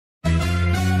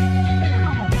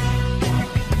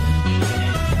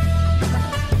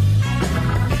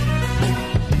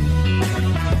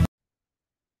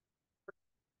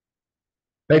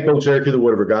Hey folks, Eric here, the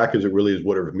Whatever Guy, because it really is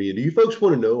whatever me. Do you folks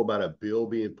want to know about a bill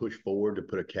being pushed forward to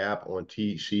put a cap on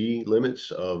THC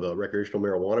limits of recreational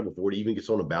marijuana before it even gets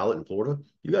on the ballot in Florida?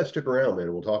 You guys stick around, man,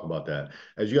 and we'll talk about that.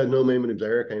 As you guys know, my name is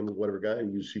Eric. I am the Whatever Guy,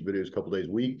 and you see videos a couple days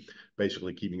a week,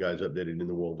 basically keeping you guys updated in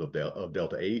the world of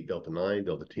Delta 8, Delta 9,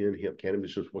 Delta 10, hemp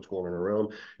cannabis, just what's going on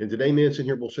around. And today, man, sitting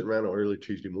here, we'll sit around on early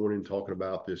Tuesday morning talking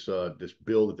about this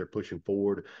bill that they're pushing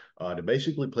forward to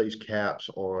basically place caps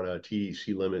on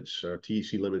THC limits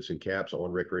and caps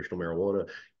on recreational marijuana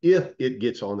if it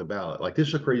gets on the ballot. Like, this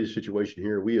is a crazy situation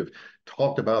here. We have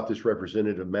talked about this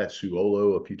representative Matt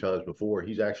Suolo a few times before.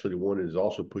 He's actually the one that is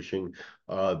also pushing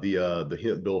the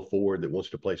hemp bill forward that wants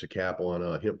to place a cap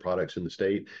on hemp products in the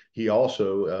state. He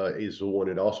also is the one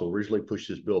that also originally pushed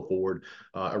this bill forward.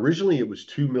 Originally, it was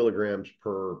 2 milligrams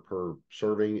per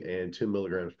serving and 10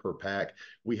 milligrams per pack.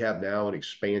 We have now an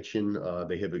expansion.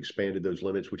 They have expanded those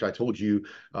limits, which I told you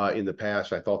in the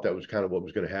past. I thought that was kind of what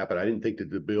was going to happen. I didn't think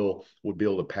that the bill would be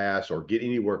able to pass or get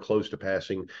anywhere close to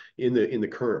passing in the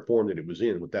current form that it was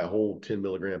in with that whole 10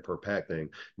 milligram per pack thing.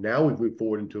 Now we've moved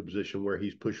forward into a position where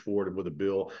he's pushed forward with a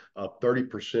bill of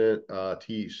 30%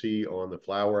 THC on the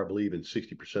flower, I believe, and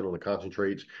 60% on the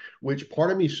concentrates, which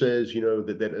part of me says,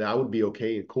 that I would be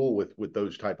okay and cool with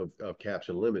those type of caps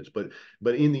and limits. But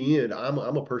in the end, I'm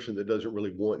a person that doesn't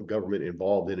really want government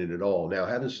involved in it at all. Now,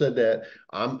 having said that,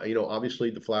 obviously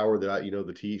the flower that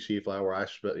the THC flower I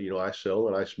sell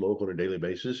and I smoke on a daily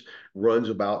basis runs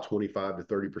about 25 to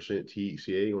 30%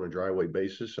 THCA on a dry weight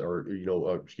basis, or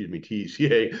excuse me,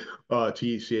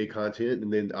 THCA content,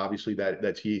 and then obviously that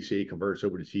THCA converts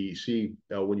over to THC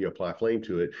when you apply flame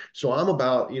to it. So I'm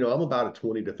about a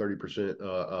 20 to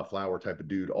 30% flower type of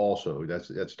dude. Also, that's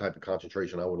the type of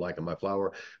concentration I would like in my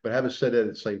flower. But having said that,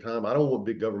 at the same time, I don't want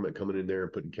big government coming in there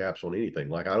and putting caps on anything.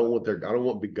 Like, I don't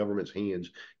want big government's hands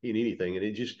in anything. And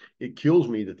it kills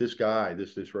me that this guy,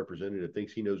 this representative,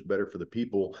 thinks he knows better for the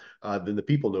people than the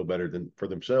people know better than for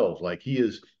themselves. Like, he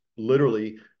is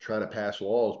literally trying to pass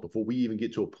laws before we even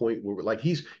get to a point where, like,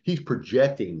 he's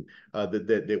projecting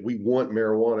that we want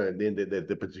marijuana, and then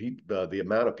the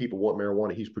amount of people want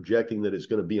marijuana. He's projecting that it's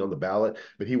going to be on the ballot,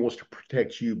 but he wants to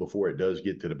protect you before it does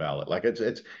get to the ballot. Like,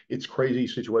 it's crazy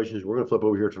situations. We're going to flip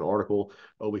over here to an article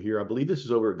over here. I believe this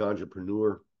is over at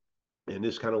Ganjapreneur, and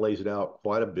this kind of lays it out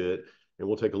quite a bit. And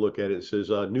we'll take a look at it. It says,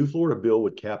 new Florida bill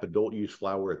would cap adult use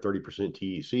flower at 30%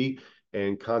 THC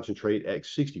and concentrate at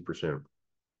 60%.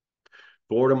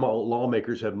 Florida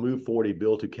lawmakers have moved forward a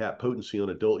bill to cap potency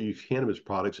on adult use cannabis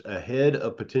products ahead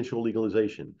of potential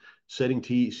legalization, setting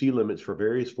THC limits for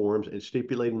various forms and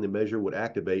stipulating the measure would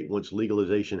activate once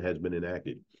legalization has been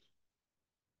enacted.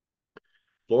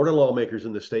 Florida lawmakers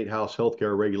in the State House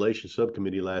Healthcare Regulation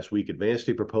Subcommittee last week advanced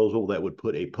a proposal that would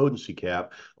put a potency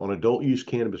cap on adult use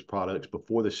cannabis products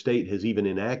before the state has even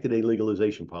enacted a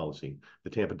legalization policy, the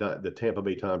Tampa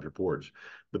Bay Times reports.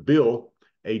 The bill,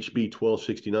 HB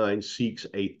 1269, seeks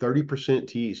a 30%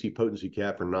 THC potency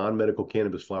cap for non-medical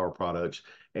cannabis flower products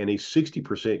and a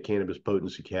 60% cannabis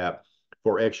potency cap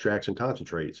for extracts and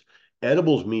concentrates.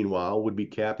 Edibles, meanwhile, would be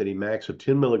capped at a max of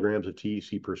 10 milligrams of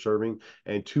THC per serving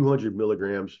and 200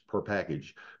 milligrams per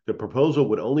package. The proposal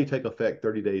would only take effect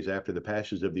 30 days after the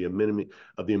passage of the amendment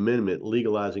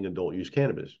legalizing adult use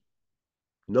cannabis.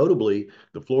 Notably,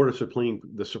 the Florida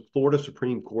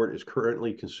Supreme Court is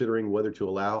currently considering whether to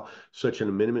allow such an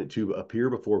amendment to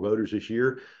appear before voters this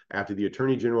year, after the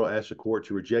Attorney General asked the court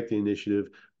to reject the initiative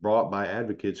brought by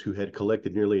advocates who had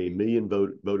collected nearly 1 million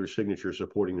voter signatures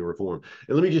supporting the reform.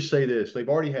 And let me just say this: they've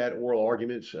already had oral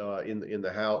arguments in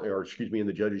the House, or excuse me, in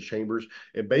the judges' chambers,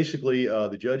 and basically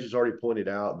the judges already pointed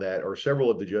out that, or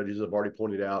several of the judges have already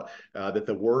pointed out that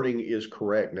the wording is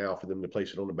correct now for them to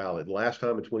place it on the ballot. The last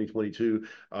time in 2022,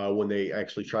 when they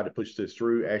actually tried to push this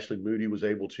through, Ashley Moody was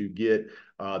able to get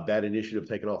that initiative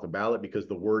taken off the ballot because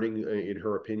the wording, in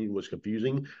her opinion, was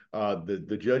confusing.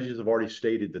 The judges have already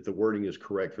stated that the wording is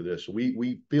correct for this. So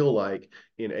we feel like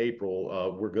in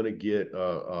April we're going to get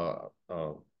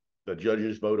the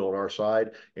judges vote on our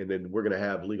side, and then we're going to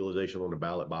have legalization on the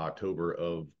ballot by October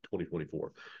of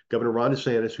 2024. Governor Ron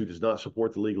DeSantis, who does not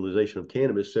support the legalization of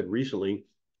cannabis, said recently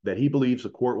that he believes the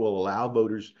court will allow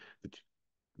voters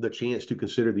the chance to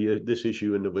consider this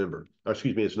issue in November.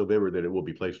 Excuse me, it's November that it will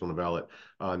be placed on the ballot,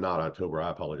 not October.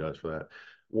 I apologize for that.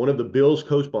 One of the bill's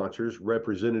co-sponsors,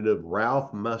 Representative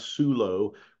Ralph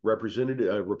Masulo, represented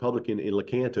a Republican in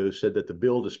Lecanto, said that the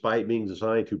bill, despite being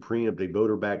designed to preempt a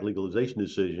voter-backed legalization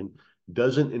decision,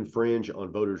 doesn't infringe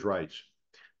on voters' rights.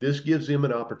 This gives them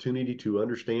an opportunity to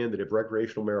understand that if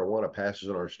recreational marijuana passes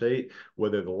in our state,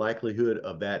 whether the likelihood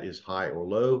of that is high or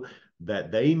low,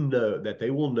 that they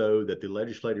will know that the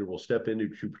legislator will step in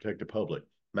to protect the public.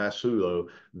 Masulo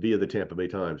via the Tampa Bay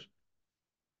Times.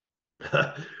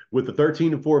 With the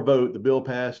 13-4 vote, the bill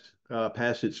passed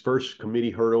its first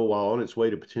committee hurdle while on its way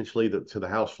to potentially to the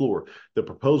House floor. The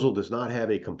proposal does not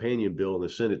have a companion bill in the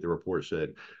Senate, the report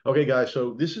said. Okay, guys,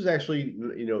 so this is actually,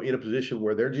 in a position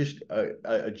where they're just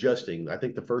adjusting. I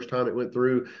think the first time it went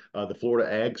through, the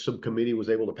Florida Ag Subcommittee was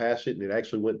able to pass it, and it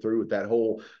actually went through with that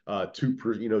whole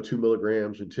 2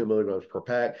 milligrams and 10 milligrams per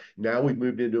pack. Now we've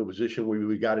moved into a position where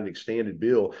we got an extended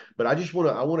bill. But I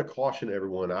want to caution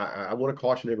everyone. I want to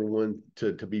caution everyone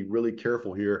to be really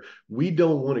careful here. We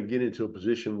don't want to get into a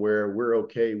position where we're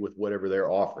okay with whatever they're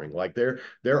offering. Like they're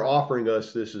offering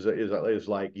us this is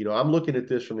like, I'm looking at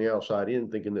this from the outside in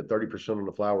thinking that 30% on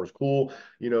the flower is cool,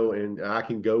 and I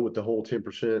can go with the whole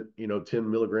 10%,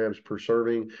 10 milligrams per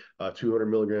serving, 200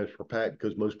 milligrams per pack,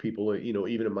 because most people,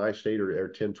 even in my state are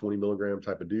 10, 20 milligram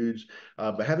type of dudes.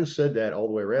 But having said that all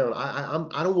the way around,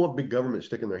 I don't want big government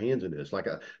sticking their hands in this. Like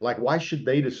why should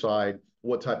they decide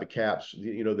what type of caps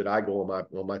that I go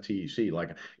on my THC?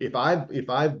 Like if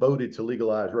I voted to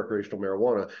legalize recreational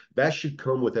marijuana, that should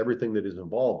come with everything that is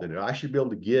involved in it. I should be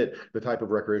able to get the type of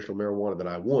recreational marijuana that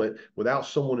I want without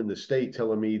someone in the state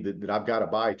telling me that I've got to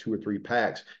buy 2 or 3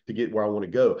 packs to get where I want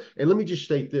to go. And let me just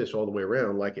state this all the way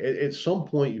around. Like at some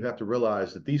point you have to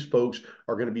realize that these folks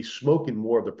are going to be smoking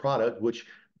more of the product, which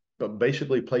but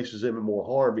basically places them in more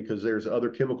harm because there's other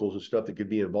chemicals and stuff that could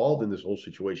be involved in this whole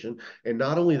situation. And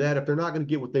not only that, if they're not going to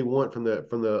get what they want from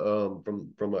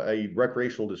a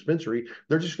recreational dispensary,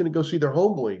 they're just going to go see their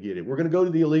homeboy and get it. We're going to go to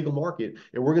the illegal market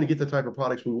and we're going to get the type of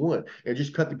products we want and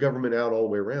just cut the government out all the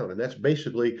way around. And that's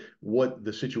basically what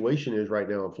the situation is right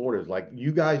now in Florida. Is like,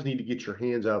 you guys need to get your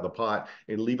hands out of the pot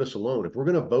and leave us alone. If we're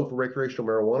going to vote for recreational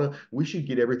marijuana, we should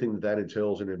get everything that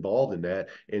entails and involved in that,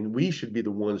 and we should be the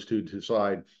ones to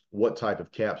decide what type of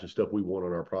caps and stuff we want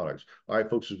on our products. All right,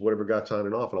 folks, this is Whatever Got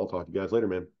signing off, and I'll talk to you guys later,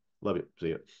 man. Love you. See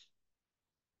ya.